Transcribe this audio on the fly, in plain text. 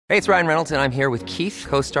Hey, it's Ryan Reynolds, and I'm here with Keith,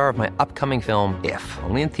 co-star of my upcoming film, If,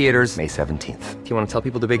 only in theaters May 17th. Do you want to tell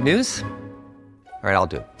people the big news? All right, I'll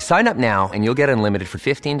do it. Sign up now and you'll get unlimited for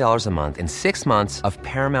 $15 a month and 6 months of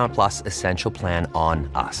Paramount Plus Essential Plan on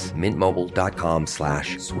us.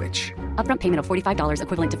 MintMobile.com/switch. Upfront payment of $45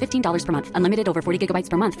 equivalent to $15 per month. Unlimited over 40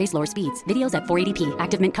 gigabytes per month. Face lower speeds. Videos at 480p.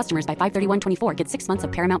 Active Mint customers by 531.24 get 6 months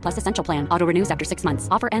of Paramount Plus Essential Plan. Auto renews after 6 months.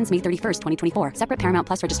 Offer ends May 31st, 2024. Separate Paramount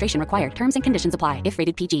Plus registration required. Terms and conditions apply if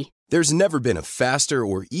rated PG. There's never been a faster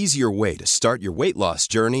or easier way to start your weight loss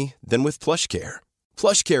journey than with PlushCare.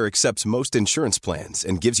 PlushCare accepts most insurance plans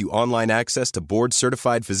and gives you online access to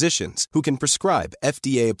board-certified physicians who can prescribe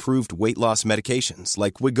FDA-approved weight loss medications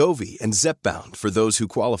like Wegovy and Zepbound for those who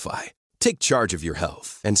qualify. Take charge of your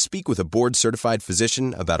health and speak with a board-certified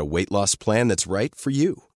physician about a weight loss plan that's right for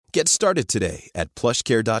you. Get started today at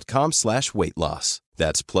plushcare.com/weight-loss.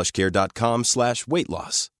 That's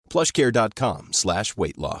plushcare.com/weight-loss.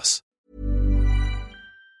 plushcare.com/weight-loss.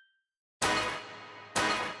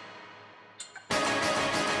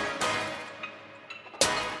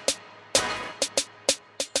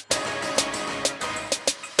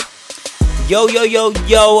 Yo, yo, yo,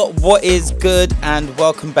 yo, what is good? And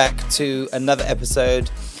welcome back to another episode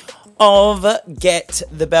of Get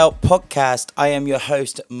the Belt podcast. I am your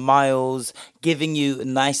host, Miles, giving you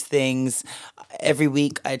nice things. Every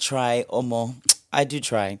week I try, or more. I do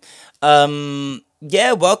try.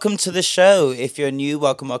 Welcome to the show. If you're new,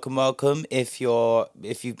 welcome. If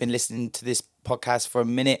you've been listening to this podcast for a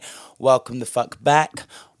minute, welcome the fuck back.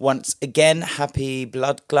 Once again, happy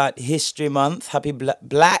Blood Clot History Month. Happy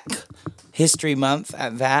Black History Month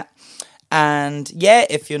at that. And yeah,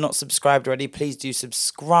 if you're not subscribed already, please do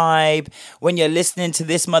subscribe. When you're listening to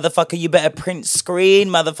this, motherfucker, you better print screen,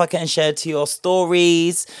 motherfucker, and share it to your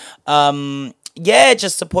stories.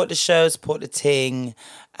 Just support the show, support the ting.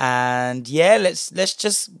 And yeah, let's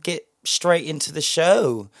just get straight into the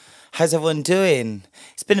show. How's everyone doing?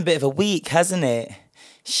 It's been a bit of a week, hasn't it?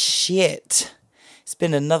 Shit. It's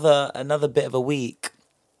been another bit of a week.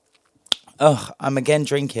 Oh, I'm again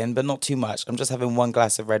drinking, but not too much. I'm just having one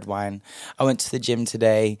glass of red wine. I went to the gym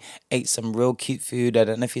today, ate some real cute food. I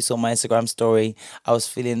don't know if you saw my Instagram story. I was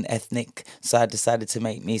feeling ethnic, so I decided to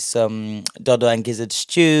make me some dodo and gizzard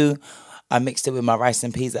stew. I mixed it with my rice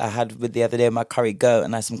and peas that I had with the other day, my curry goat,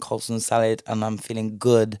 and I had some coleslaw salad, and I'm feeling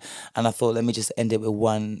good. And I thought, let me just end it with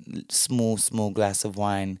one small glass of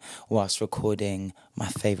wine whilst recording my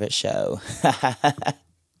favourite show.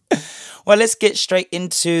 Well, let's get straight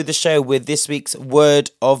into the show with this week's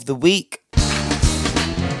Word of the Week.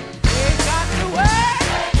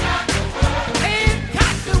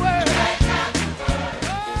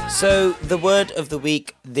 So, the Word of the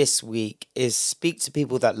Week this week is speak to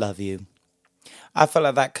people that love you. I feel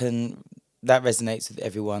like that resonates with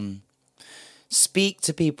everyone. Speak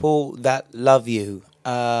to people that love you.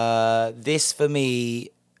 This, for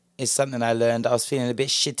me, is something I learned. I was feeling a bit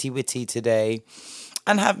shitty-witty today.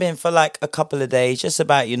 And have been for like a couple of days, just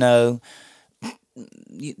about, the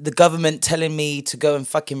government telling me to go and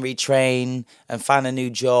fucking retrain and find a new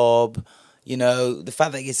job. The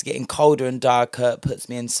fact that it's getting colder and darker puts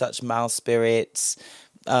me in such mild spirits.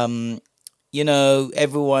 Everyone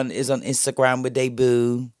is on Instagram with their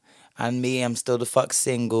boo. And me, I'm still the fuck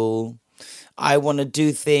single. I want to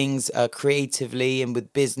do things creatively and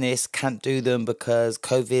with business. Can't do them because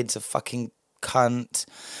COVID's a fucking cunt.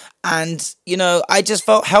 And, I just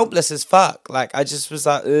felt helpless as fuck. Like, I just was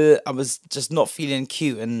like, I was just not feeling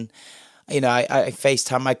cute. And, I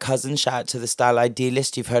FaceTime my cousin, shout out to the Style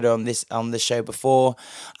Idealist. You've heard her on the show before.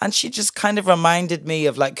 And she just kind of reminded me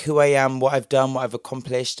of, like, who I am, what I've done, what I've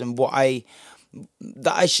accomplished, and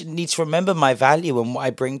that I should need to remember my value and what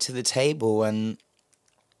I bring to the table. And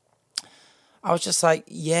I was just like,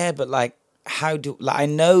 yeah, but, like, I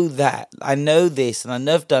know that, I know this, and I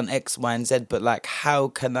know I've done X, Y, and Z, but like, how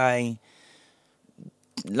can I,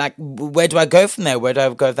 like, where do I go from there? Where do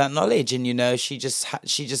I go with that knowledge? And, she just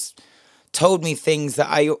told me things that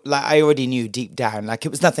I already knew deep down. Like, it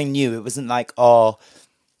was nothing new. It wasn't like, I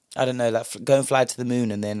don't know, like, go and fly to the moon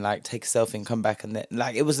and then, like, take a selfie and come back. And then,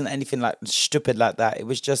 like, it wasn't anything, like, stupid like that. It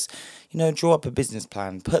was just, draw up a business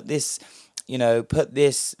plan, put this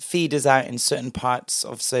feeders out in certain parts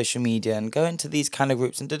of social media and go into these kind of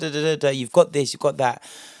groups and you've got this, you've got that.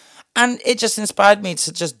 And it just inspired me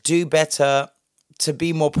to just do better, to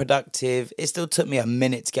be more productive. It still took me a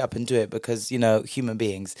minute to get up and do it because, human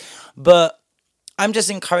beings. But I'm just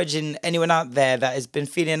encouraging anyone out there that has been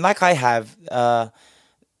feeling like I have,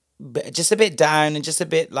 just a bit down and just a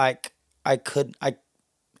bit like I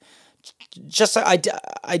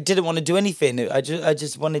didn't want to do anything. I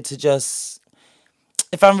just wanted to just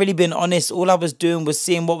if I'm really being honest, all I was doing was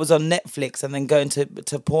seeing what was on Netflix and then going to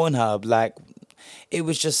Pornhub. Like, it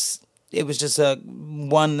was just a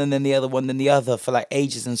one and then the other, one then the other for like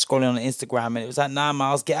ages, and scrolling on Instagram. And it was like, nah,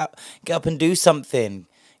 Miles, get up and do something.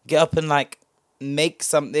 Get up and like make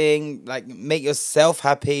something, like make yourself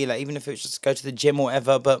happy. Like, even if it was just go to the gym or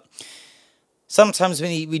whatever. But sometimes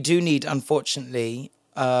we do need, unfortunately,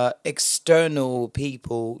 external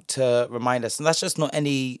people to remind us. And that's just not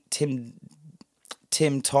any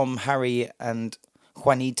Tim, Tom, Harry and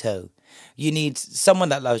Juanito. You need someone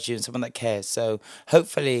that loves you and someone that cares. So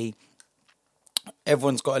hopefully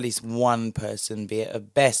everyone's got at least one person, be it a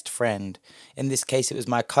best friend. In this case, it was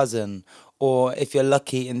my cousin. Or if you're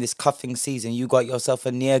lucky in this cuffing season, you got yourself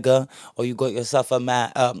a nigger, or you got yourself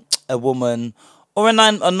a woman, or a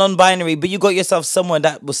non-binary, but you got yourself someone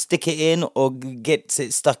that will stick it in or gets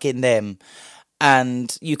it stuck in them.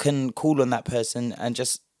 And you can call on that person and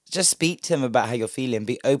just speak to him about how you're feeling.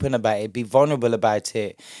 Be open about it. Be vulnerable about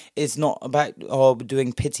it. It's not about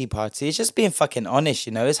doing pity party. It's just being fucking honest,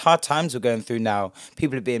 you know. It's hard times we're going through now.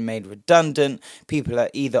 People are being made redundant. People are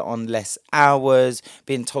either on less hours,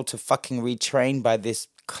 being told to fucking retrain by this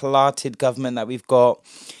clotted government that we've got.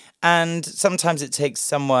 And sometimes it takes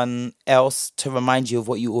someone else to remind you of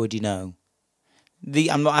what you already know.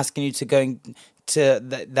 I'm not asking you to go to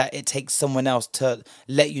that it takes someone else to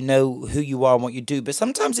let you know who you are and what you do, but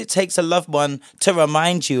sometimes it takes a loved one to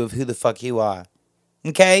remind you of who the fuck you are.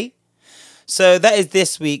 Okay? So that is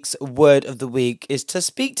this week's word of the week, is to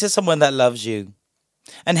speak to someone that loves you.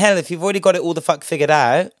 And hell, if you've already got it all the fuck figured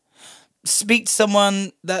out, speak to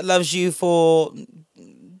someone that loves you for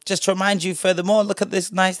just to remind you furthermore, look at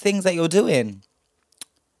this nice things that you're doing.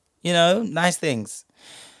 You know, nice things.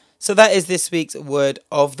 So that is this week's word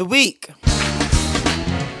of the week.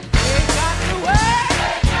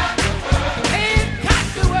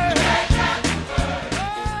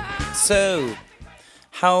 So,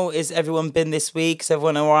 how is everyone been this week? Is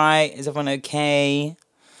everyone alright? Is everyone okay?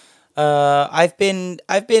 I've been,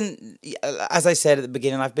 as I said at the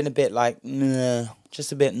beginning, I've been a bit like, nah,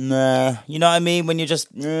 just a bit, nah. You know what I mean? When you're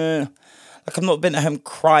just, nah. Like, I've not been at home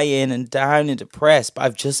crying and down and depressed, but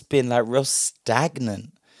I've just been like real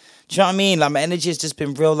stagnant. Do you know what I mean? Like, my energy has just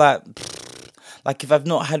been real like if I've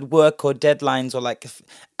not had work or deadlines or like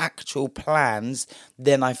actual plans,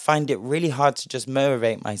 then I find it really hard to just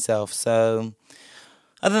motivate myself. So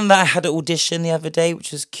other than that, I had an audition the other day,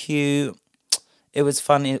 which was cute. It was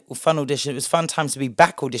fun audition. It was fun times to be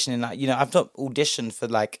back auditioning. Like, you know, I've not auditioned for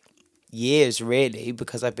like years really,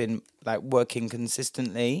 because I've been like working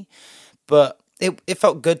consistently. But it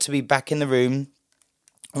felt good to be back in the room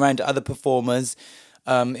around other performers.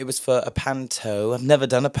 It was for a panto. I've never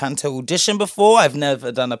done a panto audition before. I've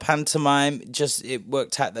never done a pantomime. Just, it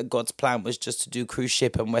worked out that God's plan was just to do cruise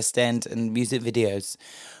ship and West End and music videos.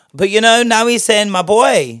 But you know, now he's saying, my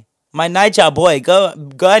boy, my Niger boy, go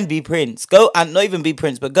and be Prince. Go and not even be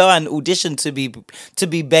Prince, but go and audition to be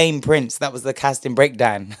BAME Prince. That was the casting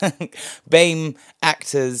breakdown. BAME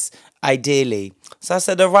actors, ideally. So I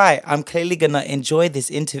said, all right, I'm clearly gonna enjoy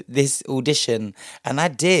this audition, and I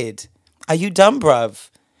did. Are you dumb, bruv?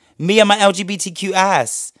 Me and my LGBTQ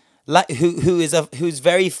ass, like who's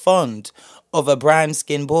very fond of a brown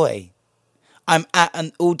skinned boy. I'm at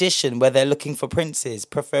an audition where they're looking for princes,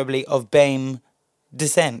 preferably of BAME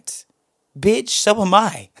descent. Bitch, so am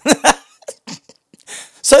I.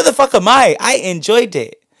 So the fuck am I? I enjoyed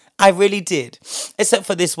it. I really did. Except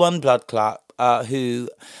for this one blood clot who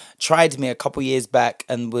tried me a couple years back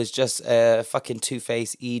and was just a fucking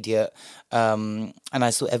two-faced idiot. And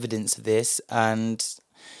I saw evidence of this, and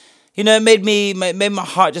you know, it made my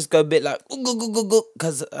heart just go a bit like,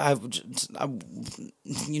 because I,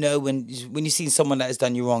 you know, when you see someone that has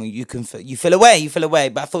done you wrong, you feel away.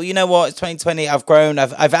 But I thought, you know what, it's 2020. I've grown.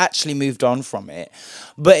 I've actually moved on from it.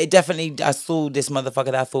 But it definitely, I saw this motherfucker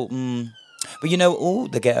that I thought, But you know,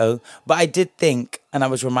 the ghetto. But I did think, and I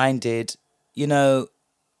was reminded, you know,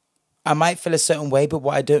 I might feel a certain way, but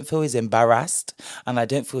what I don't feel is embarrassed, and I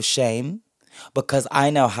don't feel shame, because I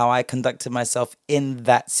know how I conducted myself in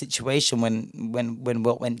that situation when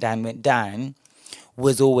what went down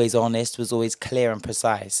was always honest, was always clear and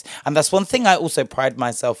precise. And that's one thing I also pride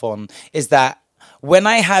myself on, is that when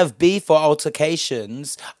I have beef or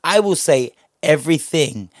altercations, I will say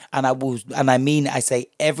everything, and I say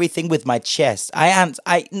everything with my chest. I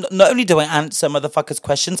not only do I answer motherfuckers'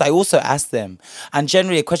 questions, I also ask them. And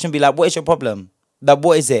generally a question would be like, what is your problem? Like,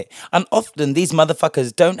 what is it? And often these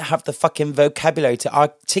motherfuckers don't have the fucking vocabulary to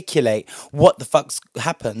articulate what the fuck's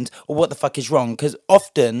happened or what the fuck is wrong. Because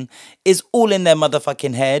often it's all in their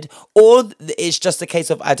motherfucking head. Or it's just a case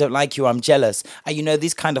of, I don't like you, I'm jealous. And you know,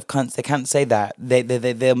 these kind of cunts, they can't say that.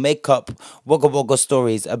 They'll make up wogga wogga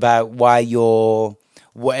stories about why you're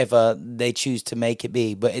whatever they choose to make it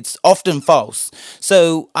be, but it's often false.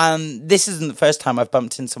 So this isn't the first time I've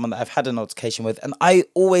bumped into someone that I've had an altercation with, and I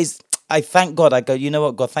thank God. I go, you know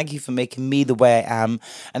what, God, thank you for making me the way I am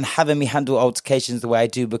and having me handle altercations the way I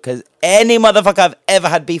do, because any motherfucker I've ever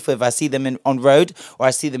had beef with, I see them on road, or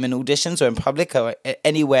I see them in auditions or in public or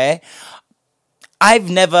anywhere, I've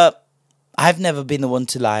never been the one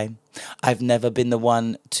to lie. I've never been the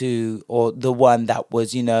one or the one that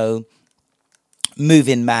was, you know,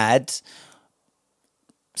 moving mad.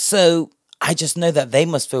 So I just know that they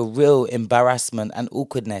must feel real embarrassment and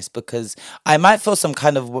awkwardness, because I might feel some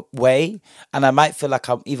kind of way, and I might feel like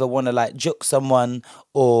I either want to like juke someone,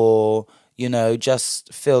 or, you know,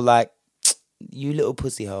 just feel like, you little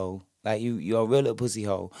pussy hole. Like, you're a real little pussy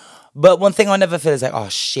hole. But one thing I never feel is like, oh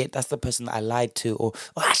shit, that's the person that I lied to, or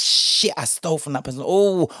oh shit, I stole from that person,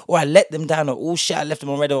 or I let them down, or oh shit, I left them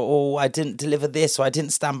on red, or I didn't deliver this, or I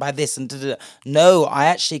didn't stand by this, and da-da-da. No, I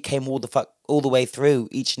actually came all the way through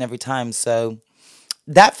each and every time. So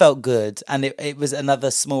that felt good, and it was another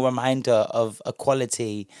small reminder of a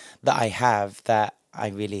quality that I have that I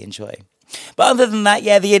really enjoy. But other than that,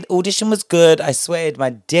 yeah, the audition was good. I sweated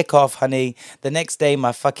my dick off, honey. The next day,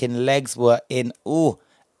 my fucking legs were in,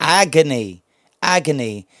 agony.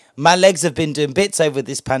 My legs have been doing bits over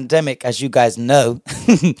this pandemic, as you guys know,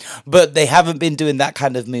 but they haven't been doing that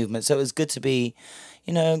kind of movement. So it was good to be,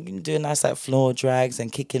 you know, doing nice like floor drags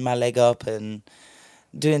and kicking my leg up and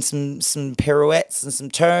doing some pirouettes and some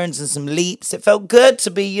turns and some leaps. It felt good to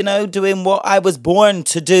be, you know, doing what I was born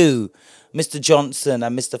to do. Mr. Johnson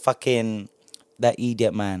and Mr. fucking, that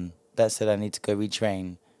idiot man that said I need to go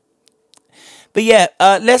retrain. But yeah,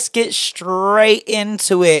 let's get straight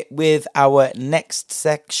into it with our next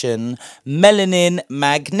section, Melanin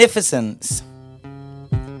Magnificence.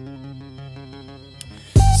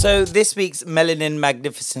 So this week's Melanin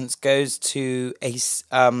Magnificence goes to a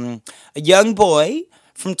young boy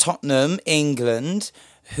from Tottenham, England,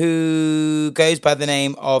 who goes by the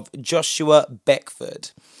name of Joshua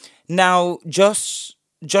Beckford. Now,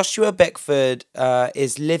 Joshua Beckford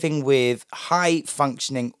is living with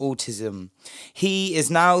high-functioning autism. He is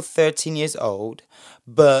now 13 years old,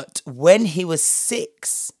 but when he was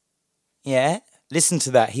 6, listen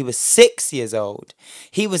to that, he was 6 years old,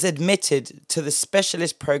 he was admitted to the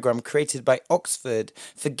specialist program created by Oxford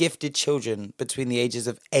for gifted children between the ages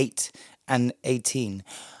of 8 and 18.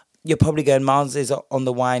 You're probably going, Miles is on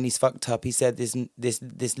the wine, he's fucked up. He said this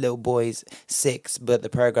little boy's 6, but the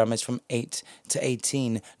program is from 8 to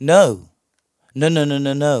 18. No.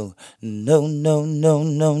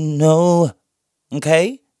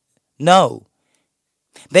 Okay? No.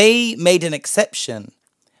 They made an exception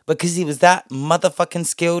because he was that motherfucking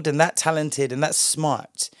skilled and that talented and that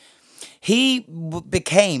smart. He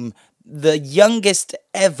became the youngest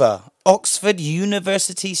ever Oxford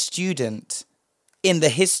University student in the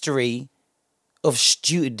history of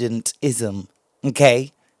studentism,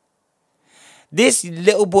 okay? This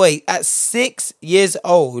little boy at 6 years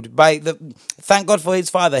old, thank God for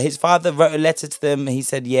his father. His father wrote a letter to them. He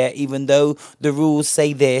said, yeah, even though the rules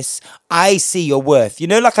say this, I see your worth. You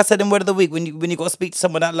know, like I said in Word of the Week, when you got to speak to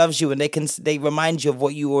someone that loves you and they remind you of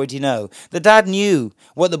what you already know. The dad knew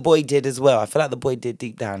what the boy did as well. I feel like the boy did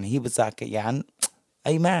deep down. He was like, yeah,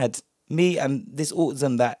 are you mad? Me and this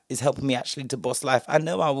autism that is helping me actually to boss life. I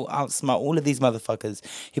know I will outsmart all of these motherfuckers.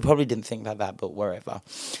 He probably didn't think like that, but wherever.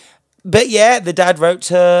 But yeah, the dad wrote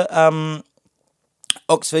to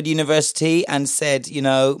Oxford University and said, you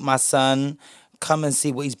know, my son, come and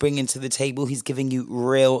see what he's bringing to the table. He's giving you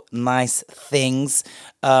real nice things.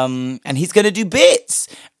 And he's going to do bits.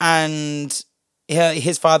 And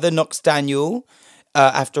his father, Knox Daniel,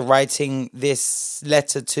 after writing this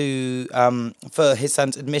letter for his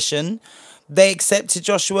son's admission, they accepted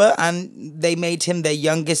Joshua and they made him their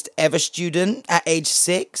youngest ever student at age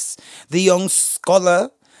 6. The young scholar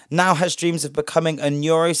now has dreams of becoming a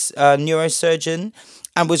neurosurgeon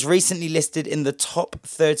and was recently listed in the top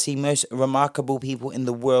 30 most remarkable people in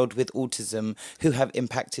the world with autism who have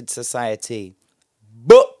impacted society.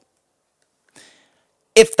 But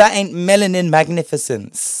if that ain't melanin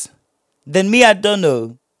magnificence, then me, I don't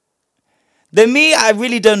know. I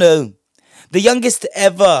really don't know. The youngest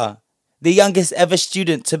ever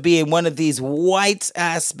student to be in one of these white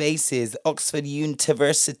ass spaces, Oxford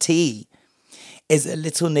University, is a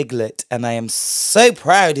little niglet, and I am so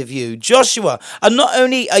proud of you, Joshua. And not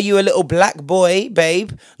only are you a little black boy,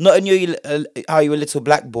 babe, not only are you a little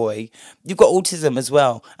black boy, you've got autism as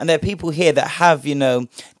well. And there are people here that have,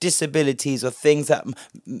 disabilities or things that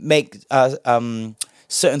make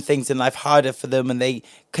certain things in life harder for them, and they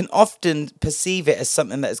can often perceive it as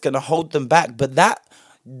something that is going to hold them back. But that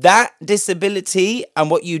disability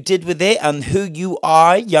and what you did with it and who you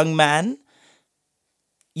are, young man,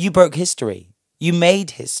 you broke history. You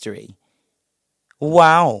made history.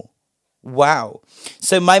 Wow.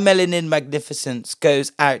 So my melanin magnificence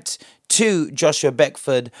goes out to Joshua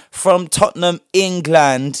Beckford from Tottenham,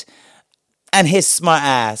 England, and his smart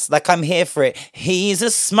ass. Like, I'm here for it. He's a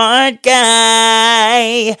smart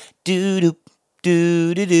guy. Do-do.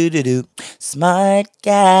 Do-do-do-do-do. Smart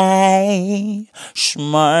guy.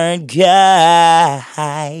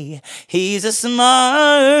 He's a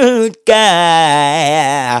smart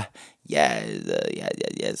guy.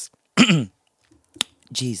 Yes.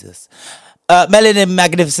 Jesus. Melanin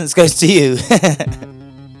Magnificence goes to you.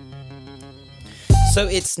 So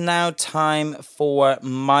it's now time for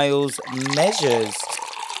Miles Measures.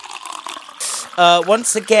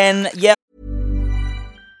 Once again, yeah.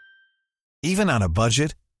 Even on a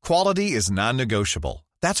budget, quality is non-negotiable.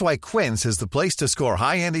 That's why Quince is the place to score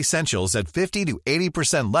high-end essentials at 50 to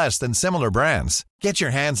 80% less than similar brands. Get your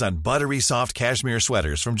hands on buttery soft cashmere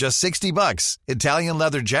sweaters from just $60, Italian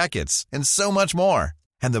leather jackets, and so much more.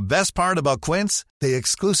 And the best part about Quince, they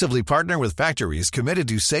exclusively partner with factories committed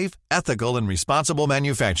to safe, ethical, and responsible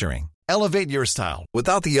manufacturing. Elevate your style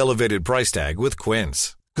without the elevated price tag with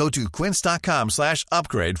Quince. Go to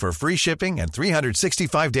quince.com/upgrade for free shipping and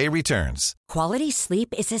 365-day returns. Quality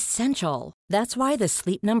sleep is essential. That's why the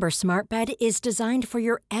Sleep Number Smart Bed is designed for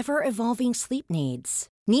your ever-evolving sleep needs.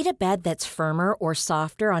 Need a bed that's firmer or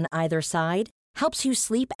softer on either side? Helps you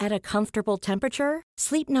sleep at a comfortable temperature?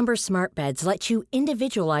 Sleep Number Smart Beds let you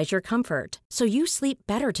individualize your comfort, so you sleep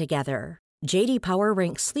better together. J.D. Power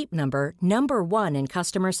ranks Sleep Number number 1 in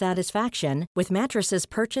customer satisfaction with mattresses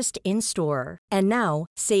purchased in-store. And now,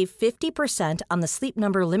 save 50% on the Sleep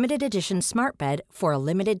Number Limited Edition Smart Bed for a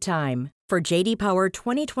limited time. For J.D. Power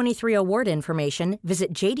 2023 award information,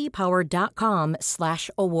 visit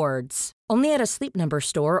jdpower.com/awards. Only at a Sleep Number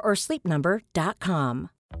store or sleepnumber.com.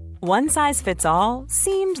 One size fits all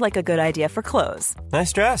seemed like a good idea for clothes.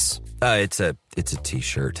 Nice dress. It's a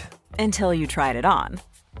t-shirt. Until you tried it on.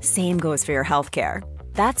 Same goes for your healthcare.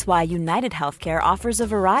 That's why United Healthcare offers a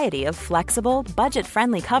variety of flexible,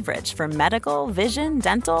 budget-friendly coverage for medical, vision,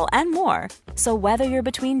 dental, and more. So whether you're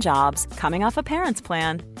between jobs, coming off a parent's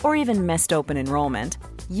plan, or even missed open enrollment,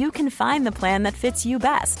 you can find the plan that fits you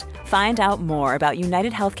best. Find out more about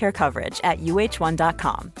United Healthcare coverage at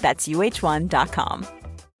uh1.com. That's uh1.com.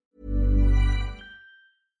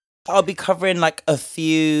 I'll be covering like a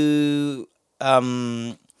few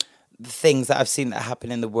things that I've seen that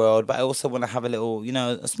happen in the world, but I also want to have a little,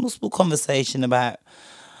 a small conversation about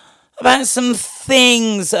some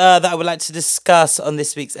things that I would like to discuss on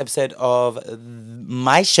this week's episode of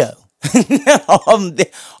my show.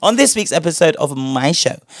 on this week's episode of my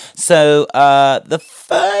show. So the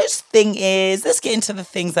first thing is, let's get into the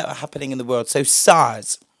things that are happening in the world. So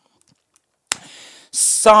SARS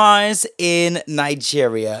in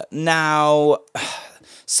Nigeria. Now,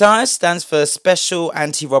 SARS stands for Special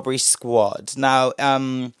Anti-Robbery Squad. Now,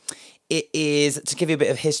 it is, to give you a bit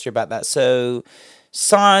of history about that, so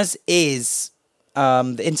SARS is,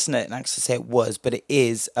 the internet likes to say it was, but it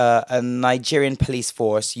is a Nigerian police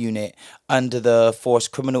force unit under the Force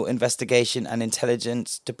Criminal Investigation and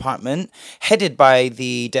Intelligence Department, headed by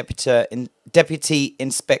the Deputy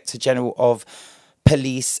Inspector General of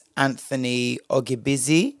Police Anthony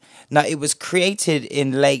Ogibizi. Now, it was created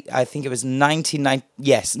in I think it was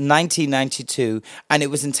 1992, and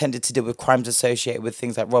it was intended to deal with crimes associated with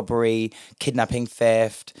things like robbery, kidnapping,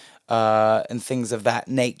 theft, and things of that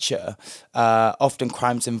nature. Often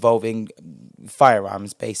crimes involving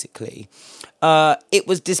firearms, basically. It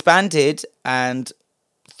was disbanded and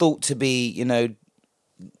thought to be,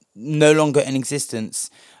 no longer in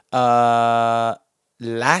existence last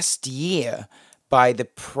year by the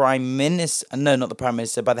Prime Minister, not the Prime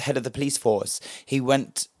Minister, by the head of the police force. He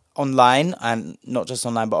went online, and not just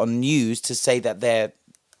online, but on news, to say that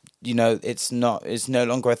it's no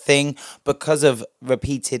longer a thing because of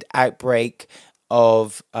repeated outbreak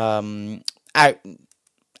of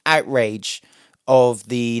outrage of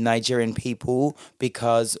the Nigerian people,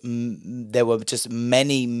 because there were just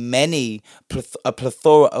a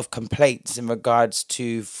plethora of complaints in regards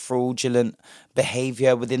to fraudulent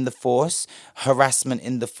behavior within the force, harassment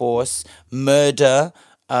in the force, murder,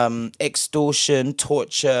 extortion,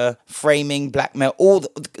 torture, framing, blackmail,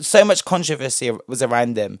 so much controversy was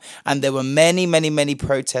around them, and there were many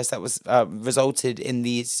protests that was resulted in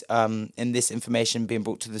these in this information being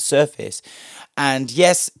brought to the surface. And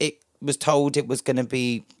yes, it was told it was going to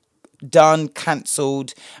be done,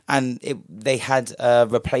 cancelled, and they had a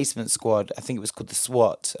replacement squad. I think it was called the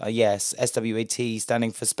SWAT. Yes, SWAT,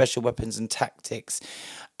 standing for Special Weapons and Tactics.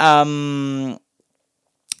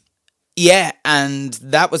 Yeah, and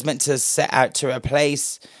that was meant to set out to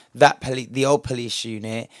replace that the old police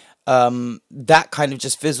unit. That kind of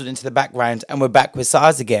just fizzled into the background, and we're back with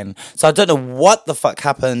SARS again. So I don't know what the fuck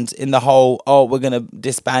happened in the whole, we're going to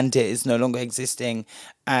disband it, it's no longer existing,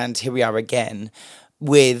 and here we are again,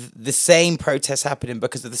 with the same protests happening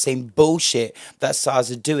because of the same bullshit that SARS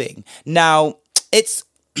are doing. Now, it's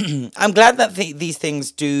I'm glad that these things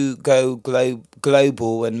do go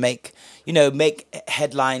global and make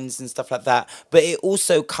headlines and stuff like that. But it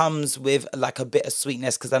also comes with like a bit of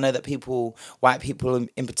sweetness, because I know that white people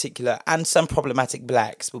in particular, and some problematic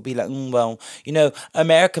blacks will be like, well,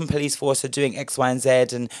 American police force are doing X, Y, and Z,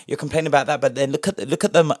 and you're complaining about that. But then look at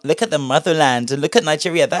the motherland, and look at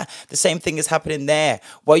Nigeria. That the same thing is happening there.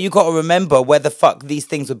 Well, you got to remember where the fuck these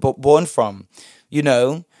things were born from.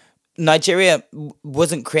 Nigeria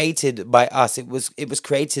wasn't created by us. It was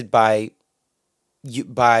created by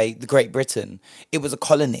the Great Britain. It was a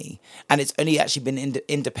colony, and it's only actually been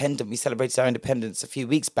independent. We celebrated our independence a few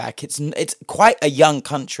weeks back. It's quite a young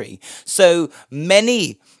country. So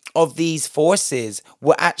many of these forces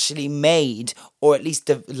were actually made, or at least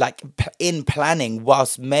in planning,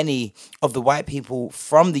 whilst many of the white people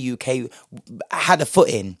from the UK had a foot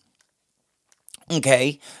in.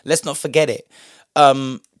 Okay, let's not forget it.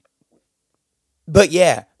 But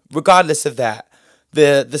yeah, regardless of that,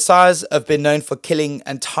 the SARS have been known for killing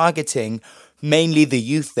and targeting mainly the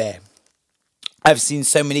youth there. I've seen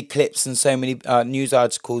so many clips and so many news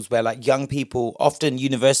articles where like young people, often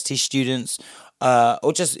university students,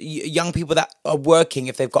 or just young people that are working,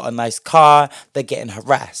 if they've got a nice car, they're getting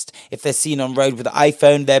harassed. If they're seen on road with an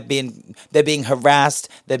iPhone, they're being harassed.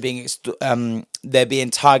 They're being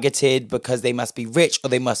targeted because they must be rich, or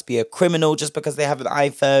they must be a criminal just because they have an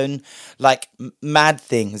iPhone. Like mad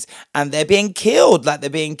things, and they're being killed.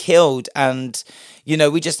 And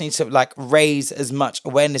we just need to like raise as much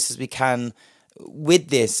awareness as we can with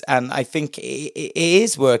this, and I think it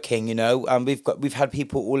is working. We've had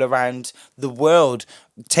people all around the world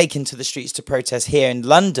taken to the streets to protest here in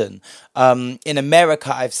London, in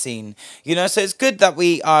America. I've seen, so it's good that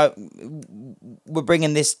we're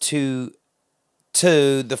bringing this to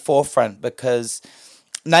the forefront, because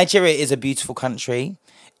Nigeria is a beautiful country.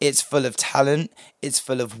 It's full of talent. It's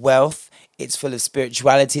full of wealth. It's full of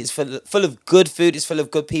spirituality. It's full of good food. It's full of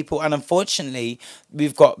good people. And unfortunately,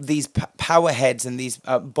 we've got these power heads and these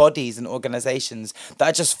bodies and organizations that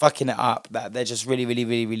are just fucking it up. That they're just really, really,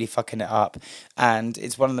 really, really fucking it up. And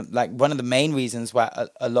it's one of the main reasons why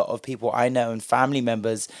a lot of people I know and family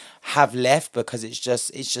members have left, because it's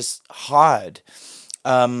just hard.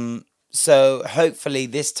 So hopefully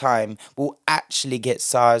this time we'll actually get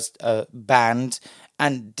SARS banned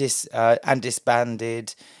and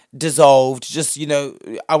disbanded, dissolved. Just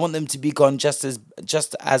I want them to be gone, just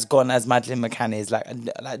as gone as Madeleine McCann is. Like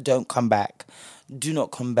don't come back, do not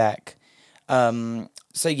come back. So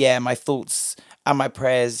yeah, my thoughts and my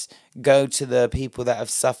prayers go to the people that have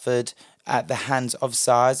suffered at the hands of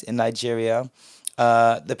SARS in Nigeria.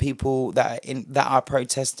 The people that are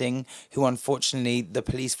protesting, who unfortunately the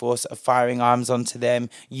police force are firing arms onto them,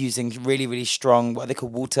 using really, really strong, what they call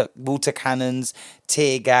water cannons,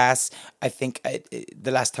 tear gas. I think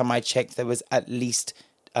the last time I checked, there was at least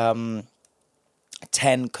 10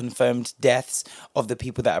 confirmed deaths of the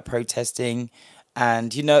people that are protesting.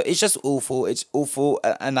 And, it's just awful. It's awful,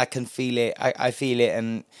 and I can feel it. I feel it,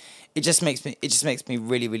 and it just makes me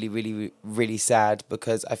really, really, really, really sad,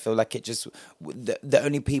 because I feel like the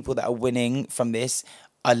only people that are winning from this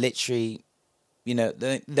are literally,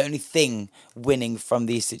 the only thing winning from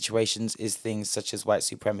these situations is things such as white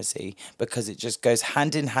supremacy, because it just goes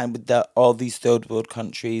hand in hand with all these third world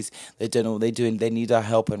countries. They don't know what they're doing. They need our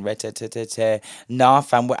help, and nah,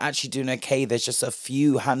 fam, we're actually doing okay. There's just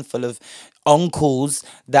a handful of uncles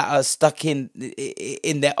that are stuck in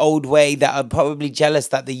their old way, that are probably jealous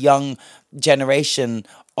that the young generation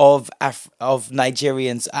of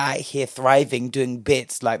Nigerians are out here thriving, doing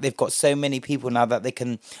bits. Like, they've got so many people now that they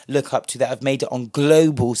can look up to, that have made it on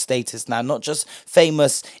global status now, not just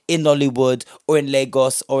famous in Nollywood or in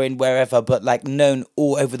Lagos or in wherever, but like known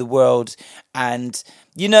all over the world. And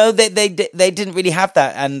they didn't really have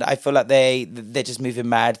that, and I feel like they're just moving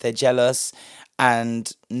mad. They're jealous.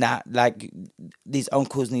 and now, like, these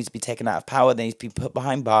uncles need to be taken out of power. They need to be put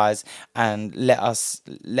behind bars, and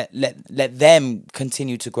let them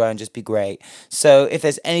continue to grow and just be great. So if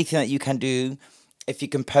there's anything that you can do, if you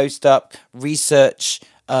can post up, research,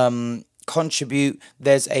 contribute,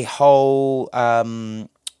 there's a whole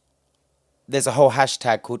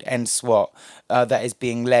hashtag called End SWAT that is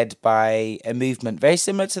being led by a movement very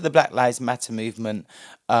similar to the Black Lives Matter movement.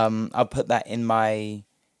 I'll put that in my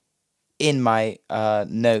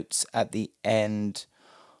notes at the end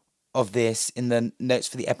of this, in the notes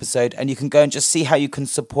for the episode, and you can go and just see how you can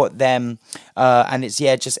support them. And it's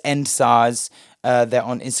just End SARS. They're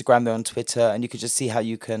on Instagram, they're on Twitter, and you can just see how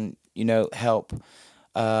you can, help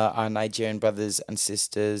our Nigerian brothers and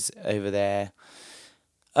sisters over there.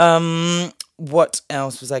 What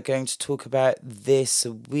else was I going to talk about this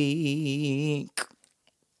week?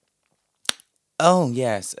 Oh,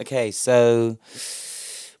 yes. Okay, so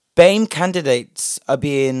BAME candidates are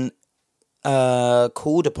being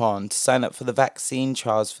called upon to sign up for the vaccine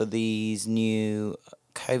trials for these new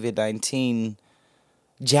COVID-19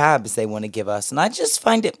 jabs they want to give us. And I just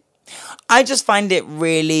find it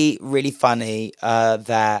really, really funny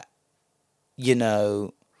that,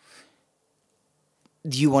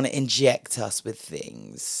 you want to inject us with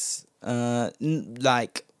things.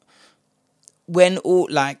 Like, when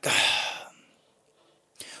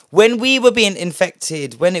we were being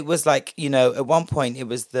infected, when it was like, at one point it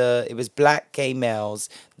was black gay males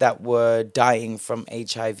that were dying from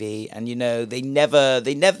HIV, and they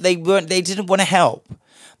didn't want to help.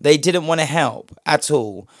 They didn't want to help at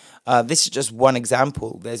all. This is just one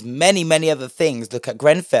example. There's many, many other things. Look at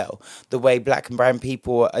Grenfell, the way black and brown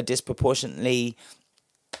people are disproportionately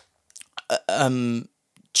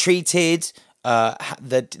treated,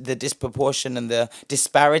 the disproportion and the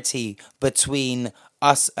disparity between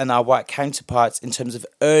us and our white counterparts in terms of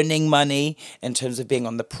earning money, in terms of being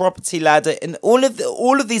on the property ladder, and all of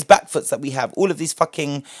these backfoots that we have, all of these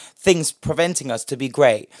fucking things preventing us to be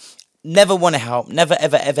great. Never want to help. Never,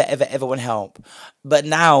 ever, ever, ever, ever want to help. But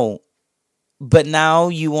now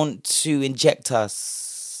you want to inject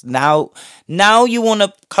us. Now you want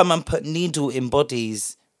to come and put needle in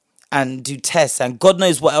bodies and do tests, and God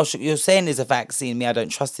knows what else you're saying is a vaccine. Me, I don't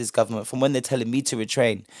trust this government. From when they're telling me to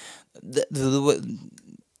retrain,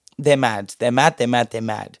 they're mad. They're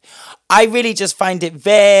mad. I really just find it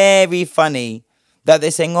very funny that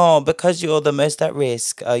they're saying, "Oh, because you're the most at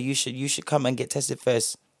risk, you should come and get tested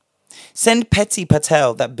first." Send Petty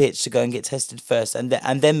Patel, that bitch, to go and get tested first, and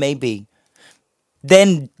then maybe,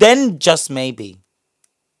 then just maybe,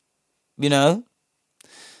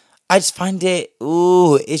 I just find it,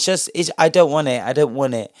 I don't want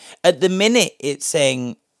it. At the minute, it's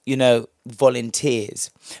saying, volunteers.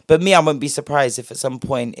 But me, I won't be surprised if at some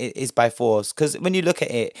point it is by force. Because when you look at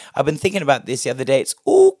it, I've been thinking about this the other day, it's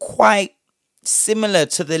all quite similar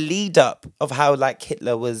to the lead up of how, like,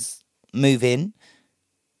 Hitler was moving.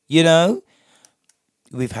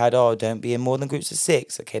 We've had, don't be in more than groups of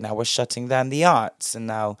 6. Okay, now we're shutting down the arts, and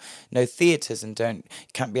now no theatres, and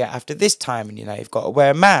can't be out after this time, and you've got to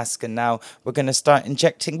wear a mask, and now we're going to start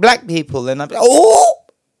injecting black people, and I'm like,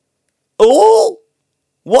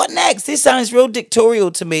 what next? This sounds real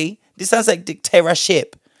dictatorial to me. This sounds like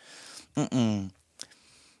dictatorship. I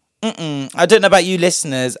don't know about you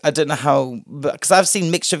listeners. I don't know how, because I've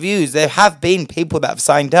seen mixed reviews. There have been people that have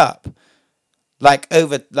signed up.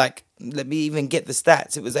 Let me even get the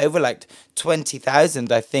stats. It was over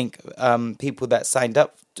 20,000, I think, people that signed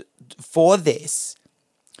up for this.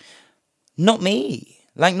 Not me.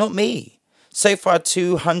 Not me. So far,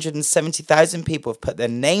 270,000 people have put their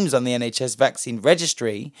names on the NHS vaccine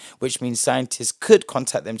registry, which means scientists could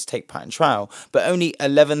contact them to take part in trial. But only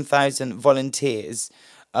 11,000 volunteers,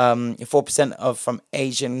 4% from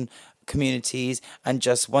Asian communities, and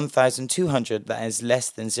just 1,200, that is less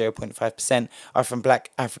than 0.5%, are from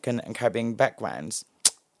Black, African and Caribbean backgrounds.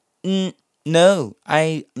 Nah.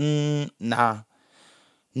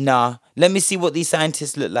 Let me see what these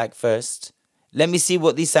scientists look like first. Okay?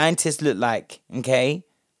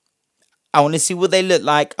 I want to see what they look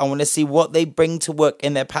like. I want to see what they bring to work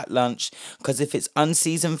in their packed lunch. Because if it's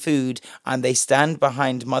unseasoned food and they stand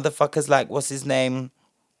behind motherfuckers like, what's his name?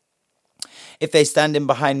 If they stand in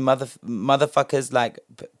behind motherfuckers like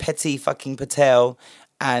Petty fucking Patel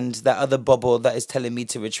and that other bubble that is telling me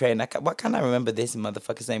to retrain. Why can't I remember this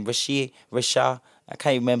motherfucker's name? Rasha? I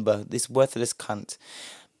can't remember. This worthless cunt.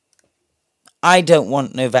 I don't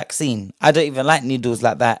want no vaccine. I don't even like needles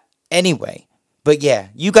like that anyway. But yeah,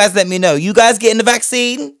 you guys let me know. You guys getting the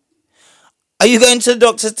vaccine? Are you going to the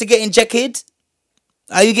doctors to get injected?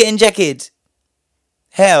 Are you getting injected?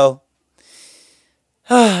 Hell.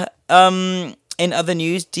 In other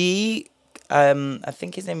news, I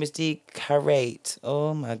think his name is Decorate.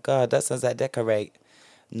 Oh my God, that sounds like decorate.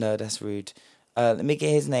 No, that's rude. Let me get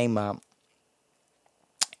his name up.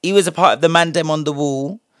 He was a part of the Mandem on the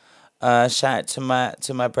Wall. Shout out to my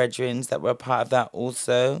brethrens that were a part of that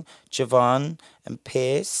also. Javon and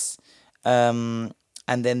Pierce. And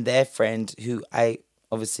then their friend, who I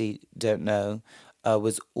obviously don't know,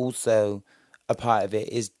 was also a part of it,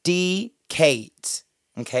 is D-Kate.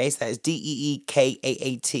 Okay, so that is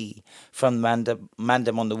Deekaat from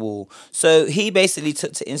Mandem on the Wall. So he basically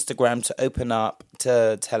took to Instagram to open up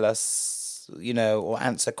to tell us, or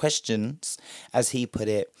answer questions, as he put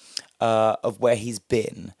it, of where he's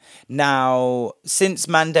been. Now, since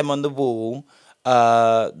Mandem on the Wall,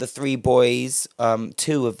 the three boys,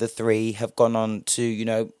 two of the three have gone on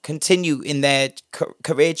to, continue in their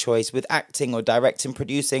career choice with acting or directing,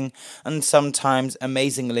 producing, and sometimes,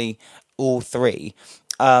 amazingly, all three.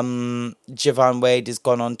 Javon Wade has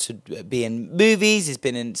gone on to be in movies. He's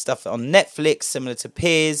been in stuff on Netflix, similar to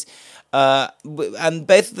Piers. And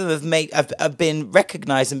both of them have been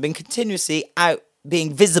recognised and been continuously out,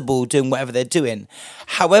 being visible, doing whatever they're doing.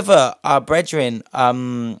 However, our brethren,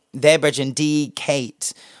 their brethren,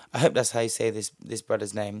 D-Kate, I hope that's how you say this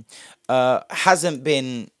brother's name, hasn't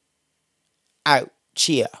been out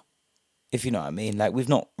cheer, if you know what I mean. Like, we've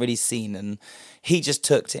not really seen, and he just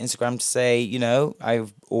took to Instagram to say,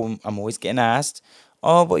 I'm always getting asked,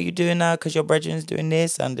 oh, what are you doing now? Because your brethren's doing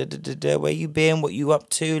this, and where you been? What you up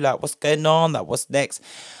to? Like, what's going on? Like, what's next?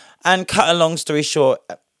 And cut a long story short,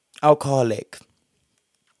 alcoholic.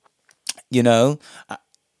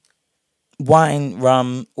 Wine,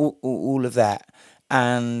 rum, all of that.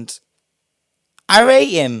 And I rate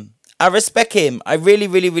him. I respect him. I really,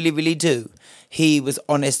 really, really, really do. He was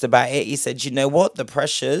honest about it. He said, you know what? The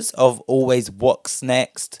pressures of always what's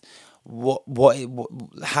next, how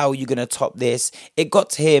are you going to top this? It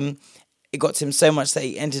got to him so much that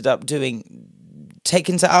he ended up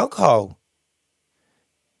taking to alcohol.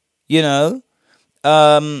 And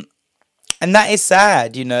that is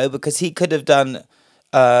sad, because he could have done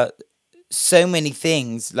so many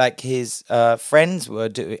things like his friends were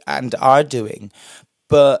doing and are doing.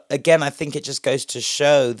 But again, I think it just goes to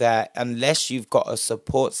show that unless you've got a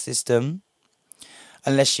support system,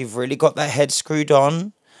 unless you've really got that head screwed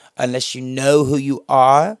on, unless you know who you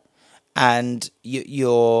are, and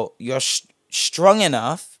you're strong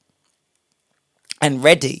enough and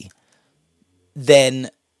ready, then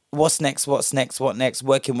what's next,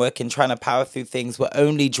 working, trying to power through things will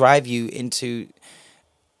only drive you into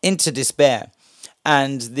despair.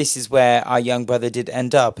 And this is where our young brother did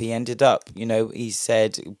end up. He ended up, he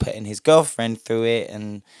said, putting his girlfriend through it,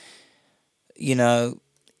 and,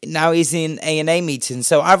 now he's in A&A meetings.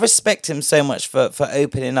 So I respect him so much for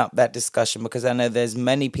opening up that discussion, because I know there's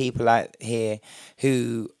many people out here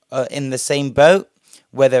who are in the same boat,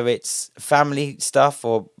 whether it's family stuff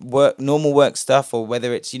or normal work stuff, or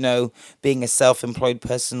whether it's, being a self-employed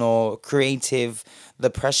person or creative.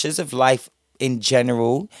 The pressures of life in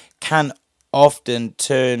general can often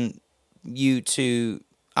turn you to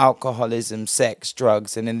alcoholism, sex,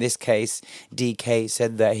 drugs. And in this case, DK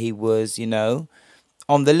said that he was, on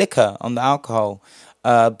the liquor, on the alcohol.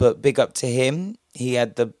 But big up to him. He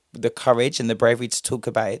had the courage and the bravery to talk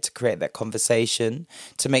about it, to create that conversation,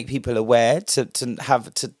 to make people aware, to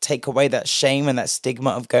take away that shame and that stigma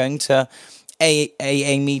of going to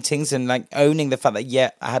AA meetings and like owning the fact that, yeah,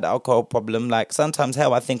 I had an alcohol problem. Like, sometimes,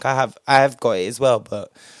 hell, I think I have got it as well,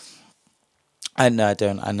 but I know I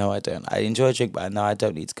don't. I enjoy a drink, but I know I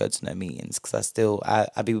don't need to go to no meetings, because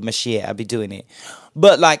I be with my shit. I be doing it.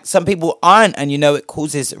 But like, some people aren't, and it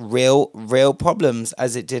causes real problems,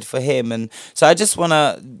 as it did for him. And so I just want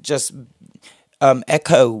to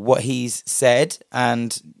echo what he's said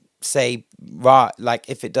and say, right, like,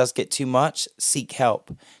 if it does get too much, seek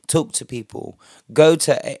help, talk to people, go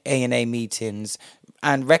to A&A meetings,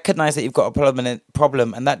 and recognize that you've got a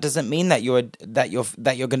problem, and that doesn't mean that you're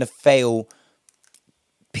going to fail.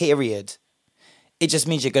 Period. It just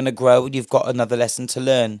means you're going to grow. You've got another lesson to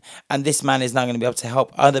learn. And this man is now going to be able to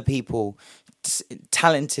help other people,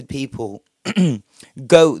 talented people,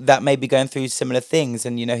 that may be going through similar things.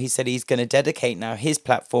 And, he said he's going to dedicate now his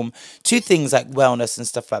platform to things like wellness and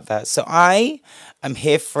stuff like that. So I am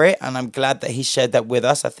here for it, and I'm glad that he shared that with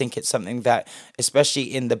us. I think it's something that, especially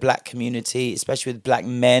in the black community, especially with black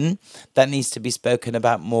men, that needs to be spoken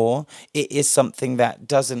about more. It is something that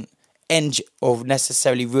doesn't end or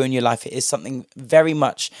necessarily ruin your life. It is something very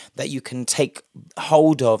much that you can take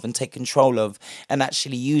hold of and take control of and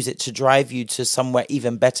actually use it to drive you to somewhere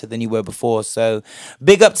even better than you were before. So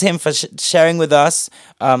big up to him for sharing with us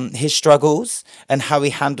his struggles and how he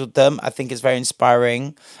handled them. I think it's very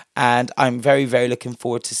inspiring, and I'm very, very looking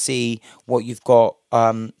forward to see what you've got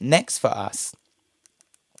next for us.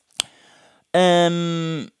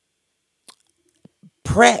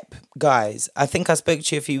 PrEP, guys. I think I spoke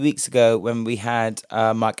to you a few weeks ago when we had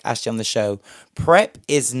Mark Ashley on the show. PrEP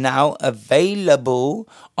is now available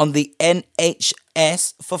on the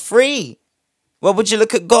NHS for free. Well, would you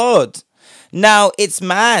look at God? Now, it's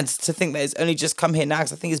mad to think that it's only just come here now,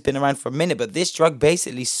 because I think it's been around for a minute, but this drug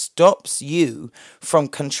basically stops you from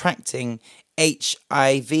contracting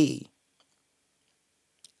HIV.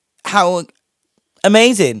 How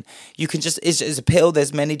amazing. You can just, it's a pill.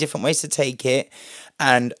 There's many different ways to take it.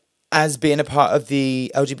 And as being a part of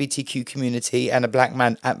the LGBTQ community and a black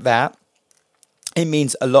man at that, it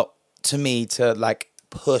means a lot to me to like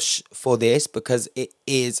push for this, because it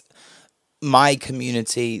is my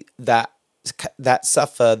community that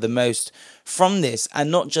suffer the most from this, and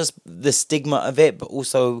not just the stigma of it, but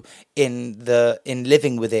also in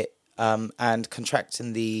living with it and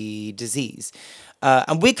contracting the disease.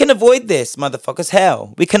 And we can avoid this, motherfuckers.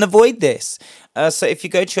 Hell, we can avoid this. So if you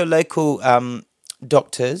go to your local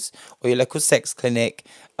doctors or your local sex clinic,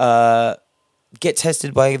 get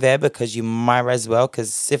tested while you're there, because you might as well,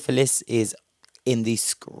 because syphilis is in the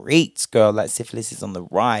streets, girl. Like, syphilis is on the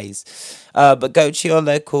rise. But go to your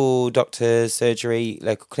local doctor, surgery,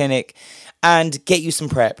 local clinic, and get you some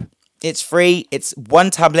PrEP. It's free. It's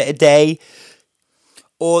 1 tablet a day.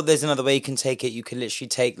 Or there's another way you can take it. You can literally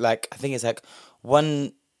take, like, I think it's like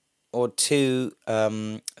 1 or 2,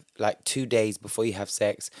 like 2 days before you have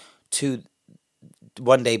sex,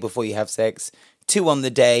 1 day before you have sex, 2 on the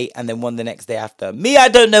day, and then 1 the next day after. Me, I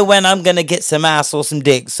don't know when I'm going to get some ass or some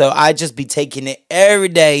dick, so I just be taking it every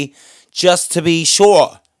day just to be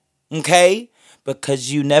sure, okay?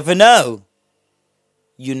 Because you never know.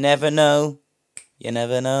 You never know. You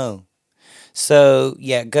never know. So,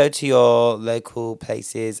 yeah, go to your local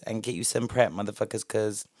places and get you some PrEP, motherfuckers,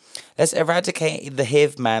 because let's eradicate the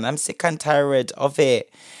HIV, man. I'm sick and tired of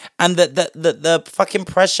it. And the fucking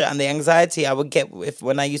pressure and the anxiety I would get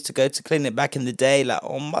when I used to go to clinic back in the day. Like,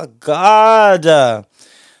 oh my God.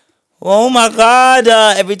 Oh my God.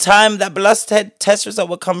 Every time that blood test result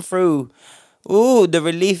would come through. Ooh, the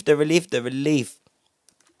relief.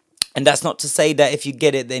 And that's not to say that if you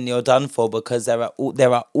get it, then you're done for, because there are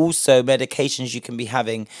also medications you can be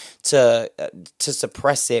having to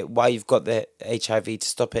suppress it while you've got the HIV, to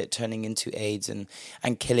stop it turning into AIDS and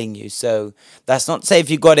killing you. So that's not to say if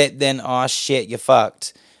you got it, then, oh shit, you're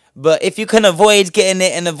fucked. But if you can avoid getting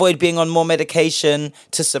it and avoid being on more medication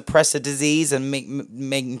to suppress a disease and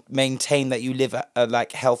maintain that you live a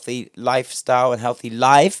like healthy lifestyle and healthy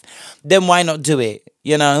life, then why not do it?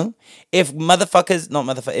 You know, if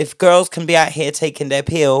if girls can be out here taking their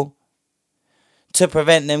pill to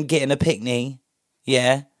prevent them getting a pickney,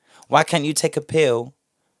 yeah, why can't you take a pill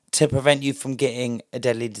to prevent you from getting a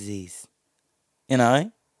deadly disease? You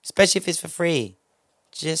know, especially if it's for free.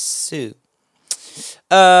 Just sue.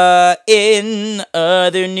 In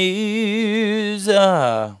other news,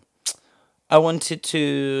 I wanted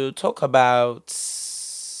to talk about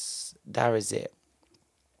Darazit.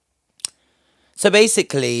 So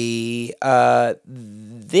basically,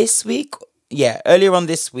 this week, earlier on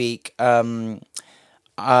this week, a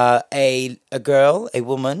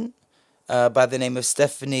woman by the name of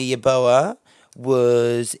Stephanie Yeboah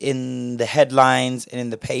was in the headlines and in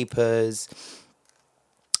the papers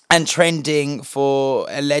and trending for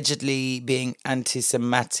allegedly being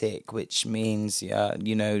anti-Semitic, which means,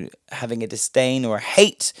 having a disdain or a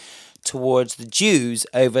hate towards the Jews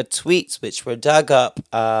over tweets which were dug up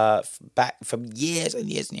back from years and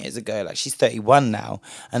years and years ago. Like, she's 31 now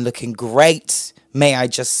and looking great, may I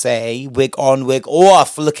just say, wig on, wig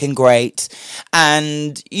off, looking great.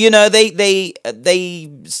 And they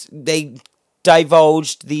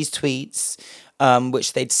divulged these tweets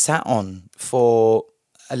which they'd sat on for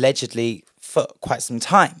allegedly for quite some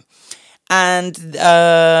time. And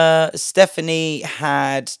Stephanie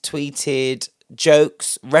had tweeted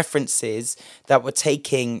jokes, references that were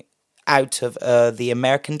taken out of the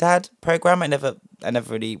American Dad program. I never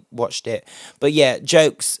really watched it, but yeah,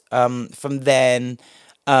 jokes from then,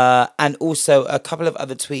 and also a couple of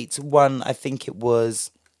other tweets. One, I think it was,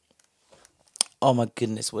 oh my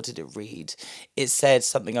goodness, what did it read? It said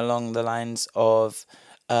something along the lines of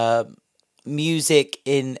music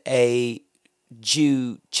in a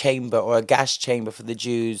Jew chamber or a gas chamber for the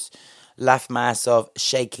Jews laugh my ass off,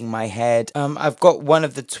 shaking my head. I've got one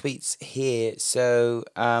of the tweets here. So,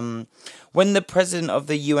 when the president of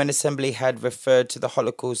the UN Assembly had referred to the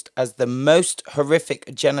Holocaust as the most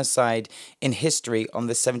horrific genocide in history on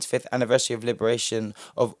the 75th anniversary of liberation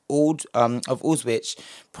of Auschwitz,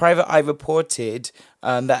 Private Eye reported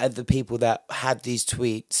that are the people that had these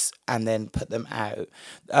tweets and then put them out.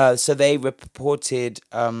 So they reported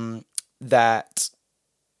that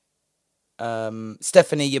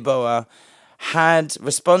Stephanie Yeboah had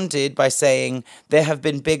responded by saying, there have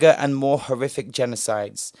been bigger and more horrific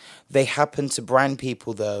genocides. They happen to brown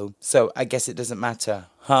people though, so I guess it doesn't matter.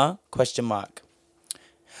 Huh? Question mark.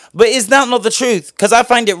 But is that not the truth? Because I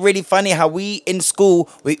find it really funny how we in school,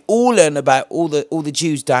 we all learn about all the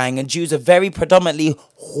Jews dying, and Jews are very predominantly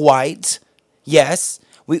white. Yes,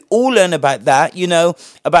 we all learn about that, you know,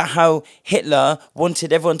 about how Hitler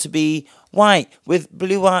wanted everyone to be white with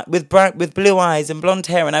blue eyes and blonde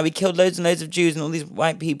hair, and how he killed loads and loads of Jews and all these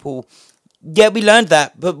white people. Yeah, we learned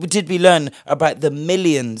that, but did we learn about the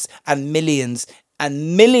millions and millions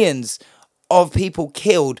and millions of people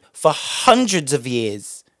killed for hundreds of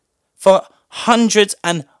years? For hundreds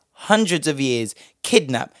and hundreds of years,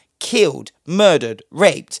 kidnapped, killed, murdered,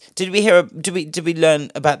 raped. Did we learn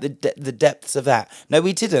about the depths of that? No,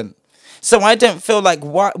 we didn't. So I don't feel like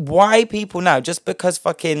why people now, just because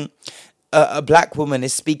fucking a black woman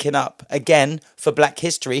is speaking up again for Black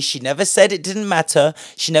history. She never said it didn't matter.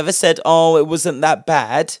 She never said, oh, it wasn't that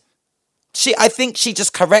bad. I think she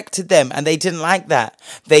just corrected them, and they didn't like that.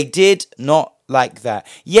 They did not like that.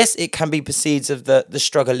 Yes, it can be perceived of the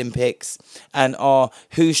Struggle Olympics and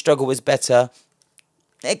whose struggle was better.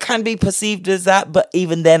 It can be perceived as that, but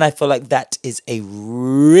even then I feel like that is a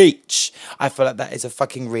reach. I feel like that is a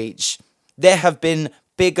fucking reach. There have been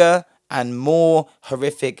bigger and more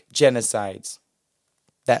horrific genocides.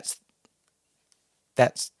 That's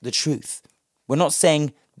the truth. We're not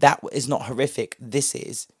saying that is not horrific. This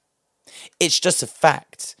is. It's just a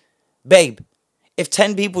fact. Babe, if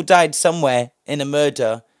 10 people died somewhere in a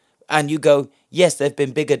murder and you go, yes, there have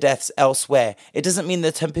been bigger deaths elsewhere, it doesn't mean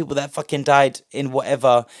the 10 people that fucking died in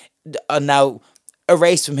whatever are now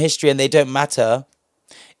erased from history and they don't matter.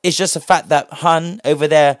 It's just a fact that, over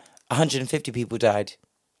there, 150 people died.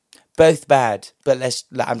 Both bad, but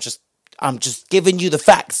I'm just giving you the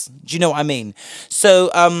facts. Do you know what I mean? So,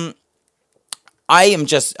 I am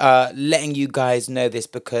just letting you guys know this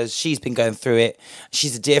because she's been going through it.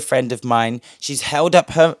 She's a dear friend of mine. She's held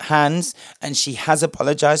up her hands and she has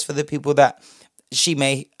apologized for the people that she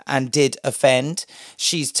may and did offend.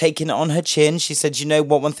 She's taken it on her chin. She said, you know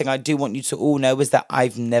what, one thing I do want you to all know is that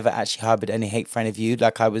I've never actually harbored any hate for any of you.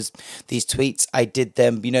 These tweets, I did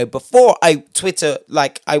them, before Twitter,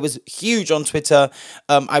 I was huge on Twitter.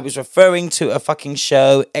 I was referring to a fucking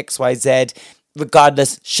show, XYZ.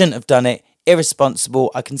 Regardless, shouldn't have done it.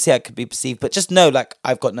 Irresponsible. I can see how it could be perceived, but just know,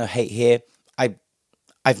 I've got no hate here.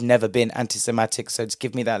 I've never been anti-Semitic, so to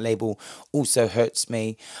give me that label also hurts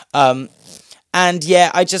me. And yeah,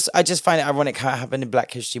 I just find it ironic how it happened in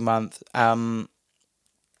Black History Month. Something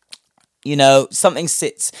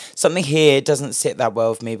here doesn't sit that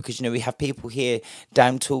well with me because, we have people here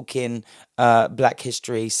down talking Black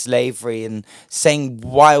history, slavery, and saying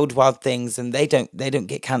wild things, and they don't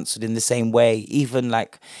get cancelled in the same way.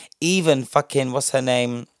 Even fucking, what's her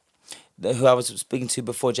name? Who I was speaking to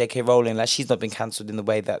before, J.K. Rowling, she's not been cancelled in the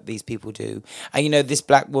way that these people do. And this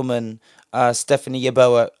black woman, Stephanie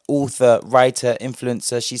Yeboah, author, writer,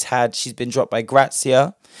 influencer, she's been dropped by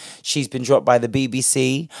Grazia, she's been dropped by the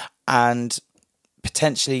BBC, and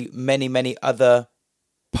potentially many, many other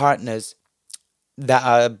partners that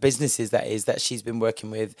are businesses that she's been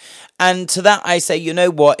working with. And to that I say, you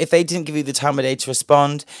know what, if they didn't give you the time of day to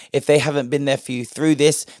respond, if they haven't been there for you through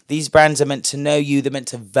this, these brands are meant to know you, they're meant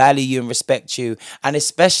to value you and respect you. And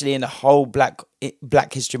especially in the whole Black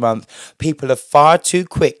History Month, people are far too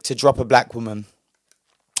quick to drop a black woman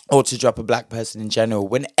or to drop a black person in general.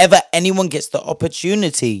 Whenever anyone gets the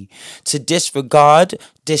opportunity to disregard,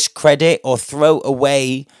 discredit, or throw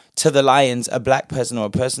away to the lions a black person or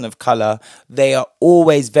a person of color, they are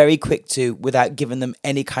always very quick to, without giving them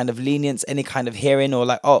any kind of lenience, any kind of hearing, or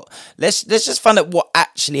let's just find out what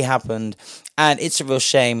actually happened. And it's a real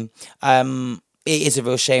shame. It is a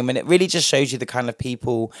real shame, and it really just shows you the kind of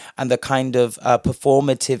people and the kind of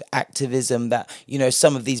performative activism that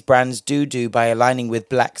some of these brands do by aligning with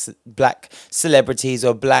black celebrities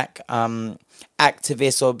or black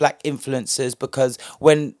activists or black influencers, because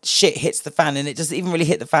when shit hits the fan, and it doesn't even really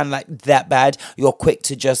hit the fan that bad, you're quick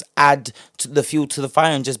to just add to the fuel to the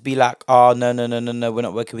fire and just be like, oh, no, we're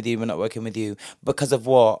not working with you. Because of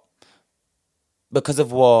what?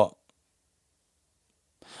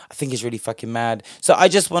 I think is really fucking mad. So I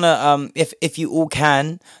just want to, if you all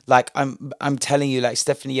can, like, I'm telling you, like,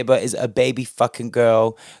 Stephanie Yebert is a baby fucking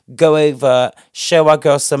girl. Go over, show our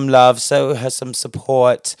girl some love, show her some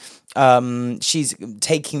support. She's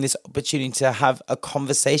taking this opportunity to have a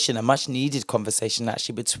conversation, a much needed conversation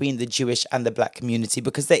actually, between the Jewish and the black community,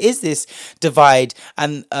 because there is this divide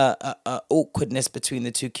and awkwardness between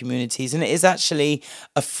the two communities, and it is actually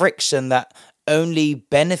a friction that only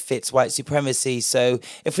benefits white supremacy. So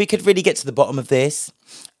if we could really get to the bottom of this,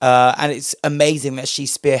 and it's amazing that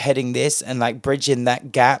she's spearheading this and like bridging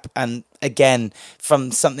that gap, and again,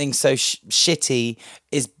 from something so shitty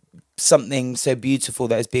is something so beautiful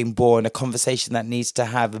that is being born, a conversation that needs to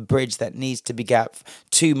have a bridge that needs to be gap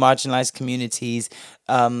to marginalized communities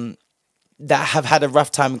that have had a rough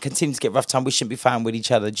time and continue to get rough time. We shouldn't be fighting with each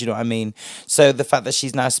other. Do you know what I mean? So the fact that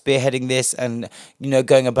she's now spearheading this and, you know,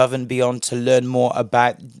 going above and beyond to learn more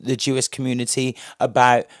about the Jewish community,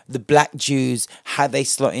 about the black Jews, how they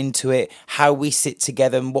slot into it, how we sit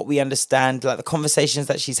together and what we understand, like the conversations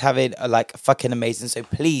that she's having are like fucking amazing. So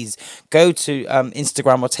please go to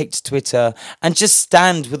Instagram or take to Twitter and just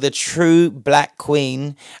stand with a true black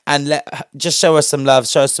queen and just show us some love,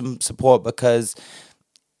 show us some support, because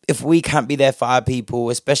if we can't be there for our people,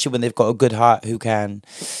 especially when they've got a good heart, who can?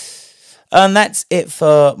 And that's it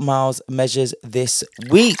for Miles Measures this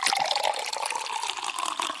week.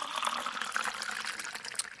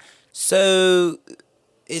 So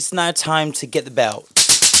it's now time to get the belt.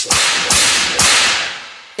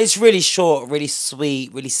 It's really short, really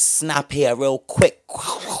sweet, really snappy, a real quick,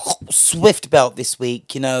 swift belt this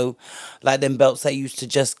week, you know, like them belts that you used to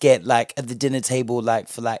just get like at the dinner table, like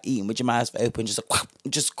for like eating with your mouth open,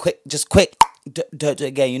 just quick, don't do it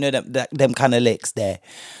again, you know, them kind of licks there.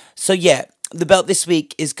 So yeah, the belt this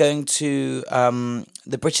week is going to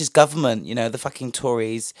the British government, you know, the fucking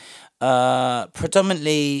Tories,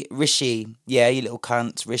 predominantly Rishi, yeah, you little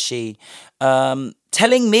cunt, Rishi,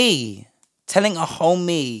 telling a whole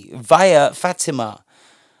me via Fatima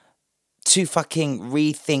to fucking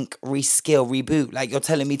rethink, reskill, reboot. Like, you're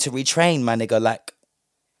telling me to retrain, my nigga. Like,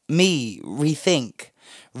 me, rethink,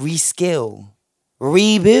 reskill,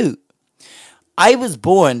 reboot. I was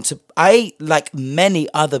born to, like many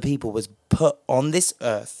other people, was put on this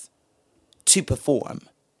earth to perform.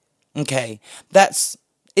 Okay?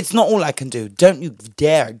 It's not all I can do. Don't you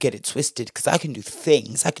dare get it twisted, because I can do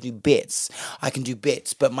things. I can do bits.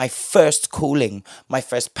 But my first calling, my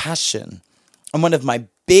first passion, and one of my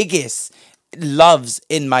biggest loves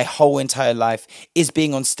in my whole entire life is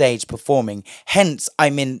being on stage performing. Hence,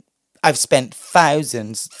 I've spent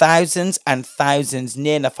thousands and thousands,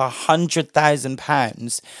 near enough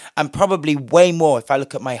 £100,000, and probably way more if I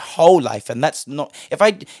look at my whole life. And that's not,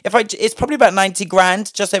 it's probably about 90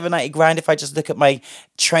 grand, just over 90 grand if I just look at my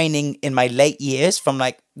training in my late years from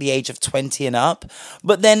like the age of 20 and up.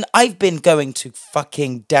 But then I've been going to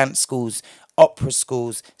fucking dance schools, opera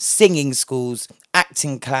schools, singing schools,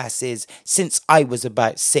 acting classes since I was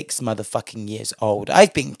about 6 motherfucking years old.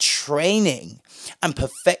 I've been training and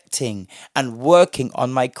perfecting and working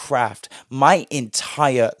on my craft my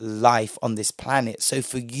entire life on this planet. So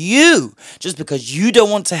for you, just because you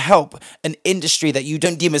don't want to help an industry that you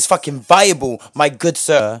don't deem as fucking viable, my good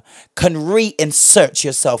sir, can reinsert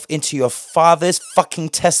yourself into your father's fucking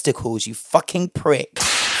testicles, you fucking prick.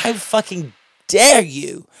 How fucking dare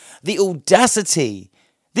you? The audacity.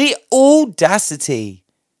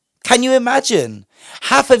 Can you imagine?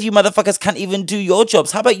 Half of you motherfuckers can't even do your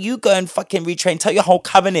jobs. How about you go and fucking retrain? Tell your whole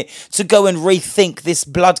cabinet to go and rethink this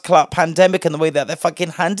blood clot pandemic and the way that they're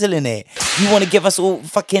fucking handling it. You want to give us all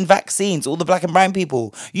fucking vaccines, all the black and brown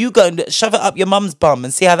people. You go and shove it up your mum's bum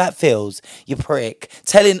and see how that feels, you prick.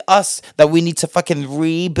 Telling us that we need to fucking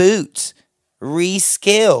reboot,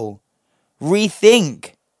 reskill,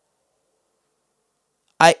 rethink.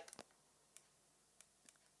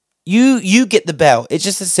 You get the belt. It's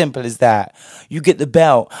just as simple as that. You get the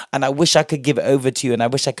belt, and I wish I could give it over to you, and I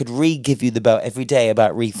wish I could give you the belt every day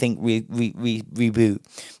about rethink, reboot.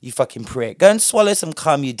 You fucking prick. Go and swallow some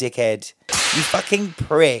cum, you dickhead. You fucking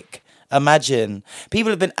prick. Imagine.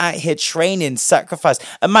 People have been out here training, sacrifice.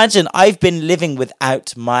 Imagine I've been living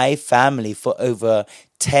without my family for over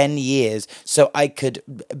 10 years so I could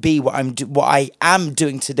be what I am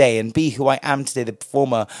doing today and be who I am today, the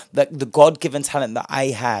performer, the God-given talent that I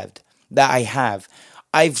have.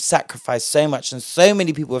 I've sacrificed so much, and so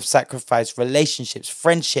many people have sacrificed relationships,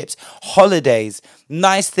 friendships, holidays,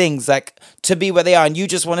 nice things, like to be where they are. And you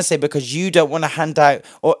just want to say, because you don't want to hand out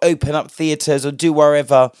or open up theatres or do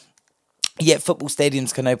wherever, yet football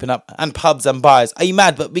stadiums can open up and pubs and bars. Are you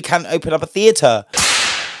mad? But we can't open up a theatre.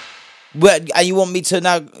 And you want me to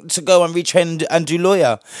now to go and retrain and do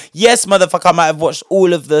lawyer? Yes, motherfucker, I might have watched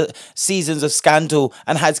all of the seasons of Scandal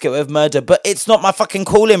and How to Get Away with Murder, but it's not my fucking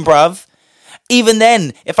calling, bruv. Even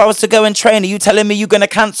then, if I was to go and train, are you telling me you're going to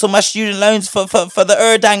cancel my student loans for the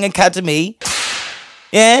Erdang Academy?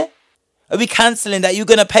 Yeah? Are we cancelling that? You're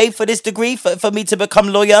going to pay for this degree for me to become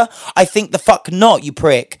lawyer? I think the fuck not, you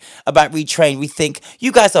prick, about retrain. We think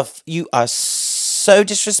you are so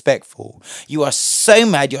disrespectful. You are so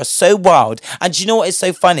mad. You are so wild. And do you know what is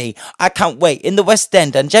so funny? I can't wait. In the West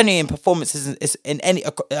End and generally in performances in any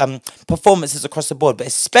performances across the board, but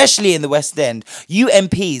especially in the West End, you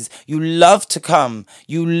MPs, you love to come.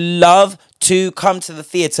 You love to come to the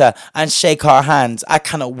theatre and shake our hands. I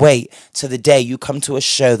cannot wait till the day you come to a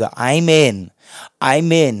show that I'm in,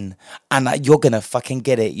 and you're gonna fucking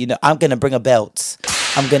get it. You know, I'm gonna bring a belt.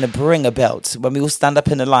 When we all stand up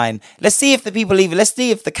in a line. Let's see if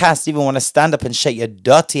the cast even want to stand up and shake your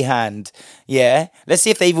dirty hand. Yeah? Let's see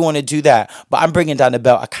if they even want to do that. But I'm bringing down a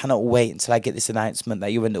belt. I cannot wait until I get this announcement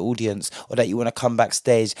that you're in the audience or that you want to come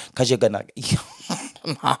backstage because you're going to...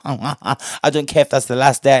 I don't care if that's the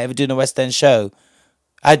last day I ever do a West End show.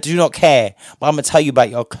 I do not care. But I'm going to tell you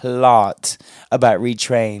about your clot, about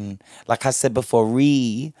retrain. Like I said before,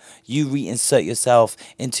 you reinsert yourself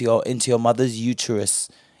into your mother's uterus.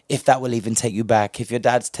 If that will even take you back. If your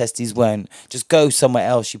dad's testes won't, just go somewhere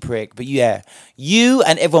else, you prick. But yeah, you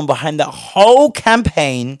and everyone behind that whole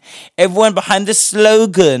campaign, everyone behind the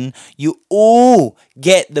slogan, you all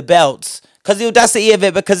get the belts. Because the audacity of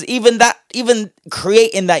it, because even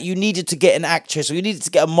creating that, you needed to get an actress, or you needed to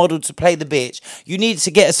get a model to play the bitch. You needed to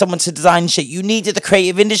get someone to design shit. You needed the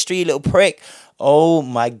creative industry, you little prick. Oh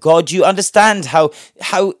my God, you understand how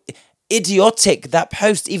idiotic that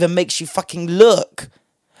post even makes you fucking look.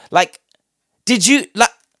 Like, did you, like...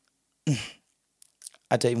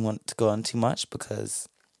 I don't even want to go on too much because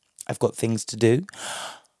I've got things to do.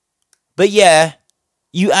 But yeah...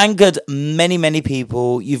 You angered many, many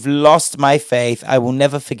people. You've lost my faith. I will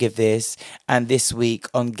never forgive this. And this week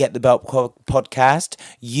on Get the Belt podcast,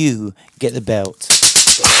 you get the belt.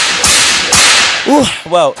 Ooh,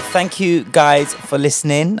 well, thank you guys for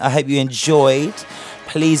listening. I hope you enjoyed.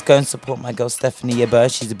 Please go and support my girl Stephanie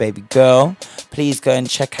Yebber. She's a baby girl. Please go and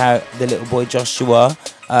check out the little boy Joshua.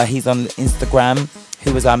 He's on Instagram,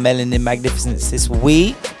 who was our Melanin Magnificence this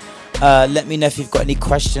week. Let me know if you've got any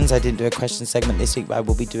questions. I didn't do a question segment this week, but I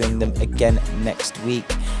will be doing them again next week.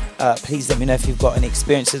 Please let me know if you've got any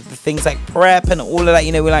experiences with things like prep and all of that.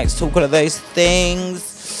 You know, we like to talk all of those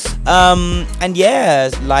things. And yeah,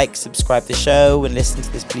 like, subscribe to the show and listen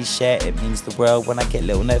to this. Please share. It means the world when I get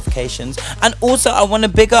little notifications. And also, I want to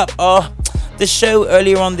big up the show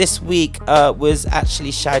earlier on this week was actually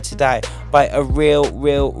shouted out by a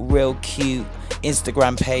real cute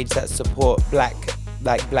Instagram page that support black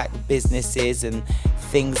businesses and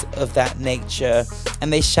things of that nature,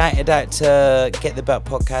 and they shouted out to Get the Belt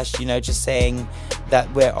podcast, you know, just saying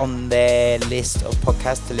that we're on their list of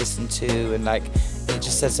podcasts to listen to, and like it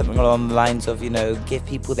just said something along the lines of, you know, give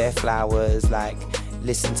people their flowers, like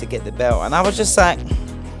listen to Get the Belt. And I was just like,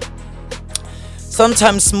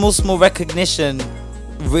 sometimes small recognition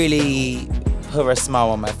really put a smile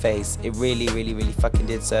on my face. It really fucking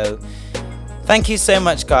did. So thank you so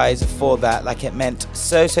much, guys, for that. Like, it meant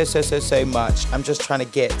so much. I'm just trying to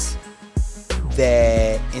get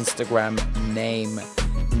their Instagram name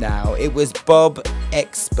now. It was Bob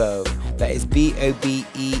Expo. That is BOBEXPO_.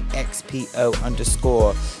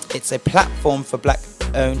 It's a platform for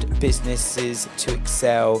black-owned businesses to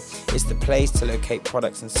excel. It's the place to locate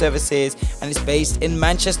products and services, and it's based in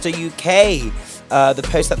Manchester, UK. The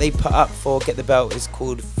post that they put up for Get the Belt is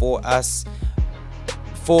called For Us,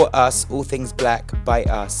 All Things Black by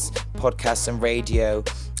Us, podcasts and radio.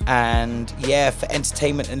 And yeah, for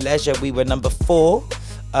entertainment and leisure, we were number 4.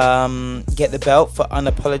 Get the Belt for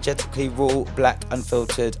unapologetically raw, black,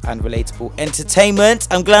 unfiltered and relatable entertainment.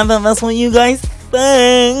 I'm glad that that's what you guys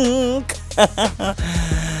think.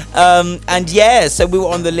 And yeah, so we were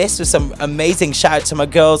on the list with some amazing shout out to my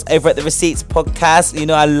girls over at the Receipts podcast. You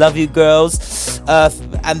know, I love you girls.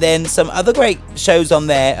 And then some other great shows on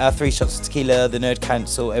there, 3 Shots of Tequila, the Nerd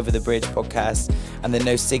Council, Over the Bridge podcast, and the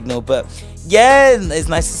No Signal. But yeah, it's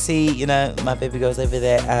nice to see, you know, my baby girls over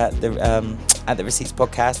there at the Receipts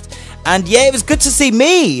podcast. And yeah, it was good to see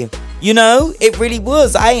me, you know, it really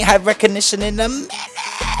was. I ain't had recognition in a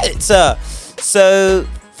minute. So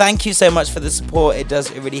thank you so much for the support. It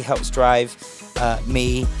really helps drive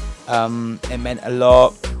me. It meant a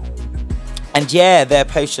lot. And yeah, their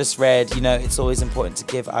post just read, you know, it's always important to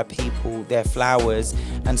give our people their flowers.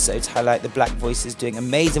 And so to highlight the Black voices doing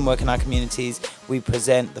amazing work in our communities, we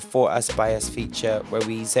present the For Us By Us feature, where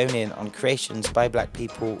we zone in on creations by Black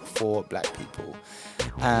people for Black people.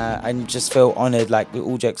 I just feel honoured, like,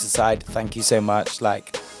 all jokes aside, thank you so much.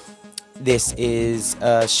 Like, this is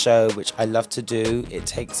a show which I love to do. It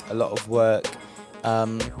takes a lot of work,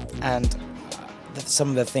 and some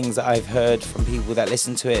of the things that I've heard from people that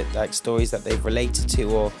listen to it, like stories that they've related to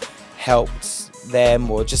or helped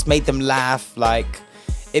them or just made them laugh, like,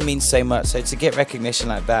 it means so much. So to get recognition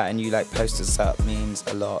like that and you like post us up means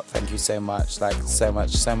a lot. Thank you so much, like, so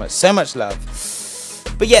much love.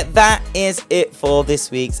 But yeah, that is it for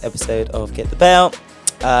this week's episode of Get the Belt.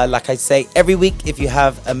 Like I say every week, if you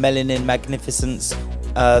have a melanin magnificence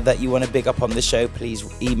that you want to big up on the show, please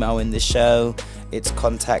email in the show. It's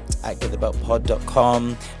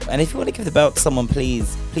contact@getthebeltpod.com. And if you want to give the belt to someone,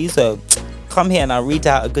 please come here and I'll read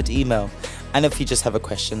out a good email. And if you just have a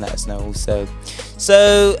question, let us know also.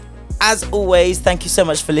 So, as always, thank you so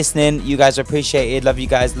much for listening. You guys are appreciated. Love you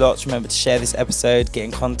guys lots. Remember to share this episode, get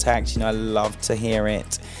in contact. You know, I love to hear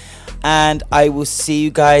it. And I will see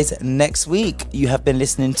you guys next week. You have been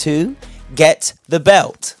listening to Get the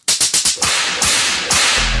Belt.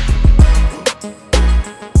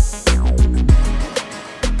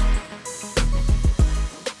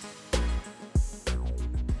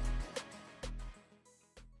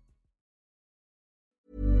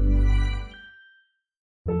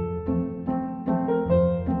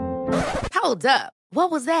 Hold up. What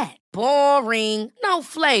was that? Boring. No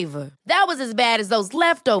flavor. That was as bad as those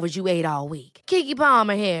leftovers you ate all week. Keke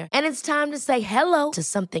Palmer here. And it's time to say hello to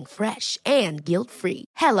something fresh and guilt-free.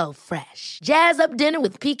 Hello Fresh. Jazz up dinner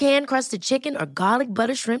with pecan-crusted chicken or garlic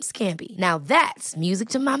butter shrimp scampi. Now that's music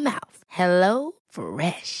to my mouth. Hello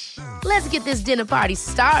Fresh. Let's get this dinner party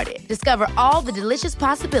started. Discover all the delicious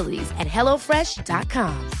possibilities at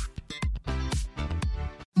HelloFresh.com.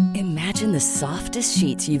 Imagine the softest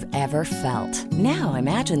sheets you've ever felt. Now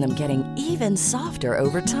imagine them getting even softer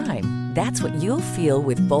over time. That's what you'll feel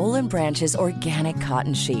with Boll & Branch's organic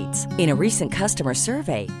cotton sheets. In a recent customer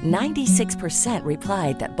survey, 96%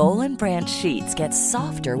 replied that Boll & Branch sheets get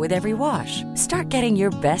softer with every wash. Start getting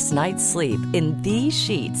your best night's sleep in these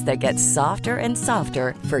sheets that get softer and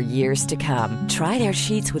softer for years to come. Try their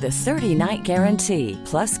sheets with a 30-night guarantee.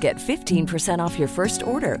 Plus, get 15% off your first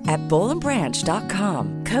order at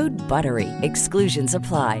bollandbranch.com. Code BUTTERY. Exclusions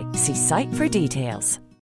apply. See site for details.